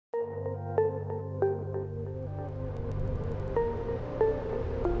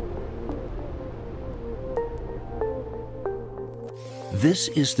This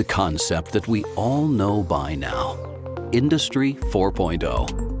is the concept that we all know by now, Industrie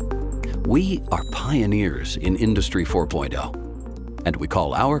 4.0. We are pioneers in Industrie 4.0, and we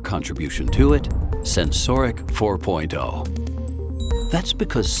call our contribution to it Sensorik 4.0. That's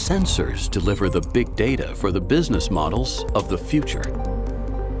because sensors deliver the big data for the business models of the future.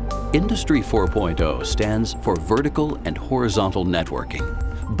 Industrie 4.0 stands for vertical and horizontal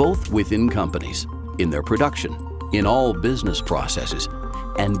networking, both within companies, in their production, in all business processes,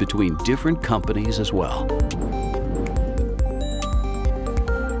 and between different companies as well.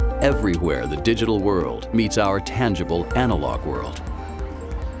 Everywhere the digital world meets our tangible analog world.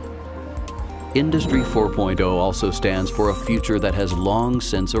 Industrie 4.0 also stands for a future that has long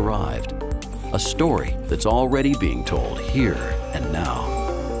since arrived, a story that's already being told here and now.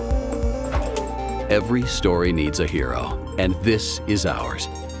 Every story needs a hero, and this is ours.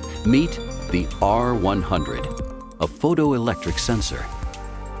 Meet the R100, a photoelectric sensor,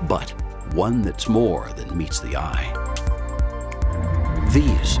 but one that's more than meets the eye.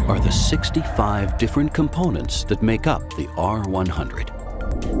 These are the 65 different components that make up the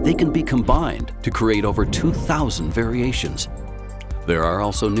R100. They can be combined to create over 2,000 variations. There are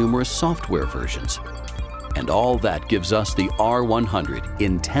also numerous software versions. And all that gives us the R100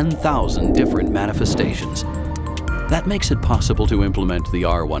 in 10,000 different manifestations. That makes it possible to implement the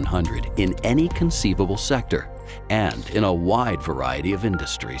R100 in any conceivable sector and in a wide variety of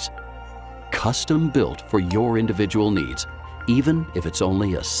industries. Custom built for your individual needs, even if it's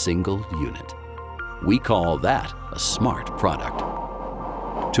only a single unit. We call that a smart product.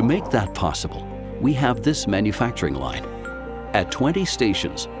 To make that possible, we have this manufacturing line. At 20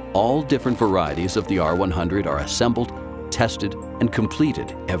 stations, all different varieties of the R100 are assembled, tested, and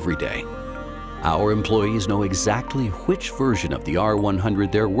completed every day. Our employees know exactly which version of the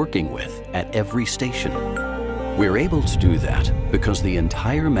R100 they're working with at every station. We're able to do that because the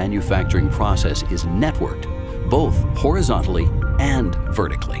entire manufacturing process is networked, both horizontally and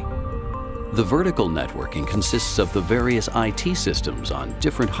vertically. The vertical networking consists of the various IT systems on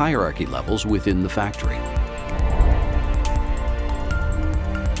different hierarchy levels within the factory.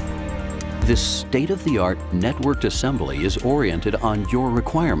 This state-of-the-art networked assembly is oriented on your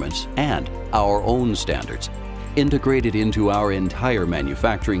requirements and our own standards, integrated into our entire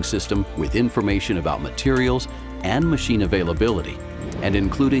manufacturing system with information about materials and machine availability, and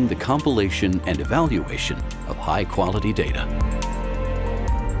including the compilation and evaluation of high-quality data.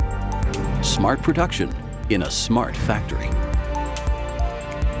 Smart production in a smart factory.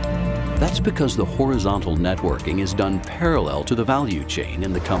 That's because the horizontal networking is done parallel to the value chain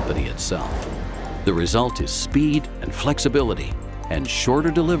in the company itself. The result is speed and flexibility and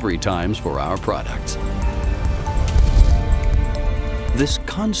shorter delivery times for our products. This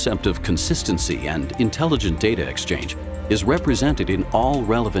concept of consistency and intelligent data exchange is represented in all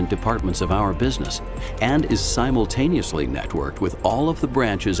relevant departments of our business and is simultaneously networked with all of the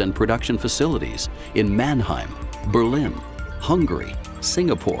branches and production facilities in Mannheim, Berlin, Hungary,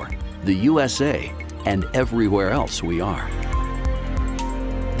 Singapore, the USA, and everywhere else we are.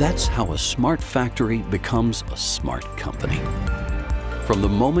 That's how a smart factory becomes a smart company. From the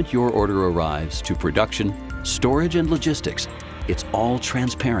moment your order arrives to production, storage, and logistics, it's all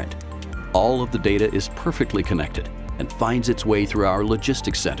transparent. All of the data is perfectly connected and finds its way through our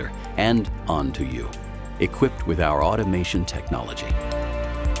logistics center and onto you, equipped with our automation technology.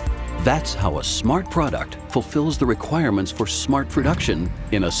 That's how a smart product fulfills the requirements for smart production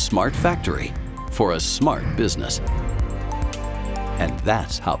in a smart factory for a smart business. And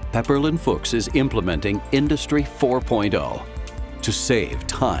that's how Pepperl+Fuchs is implementing Industrie 4.0 to save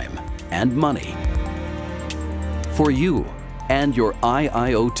time and money for you and your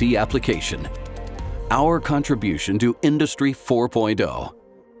IIoT application. Our contribution to Industrie 4.0.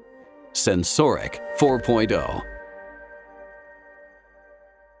 Sensorik 4.0.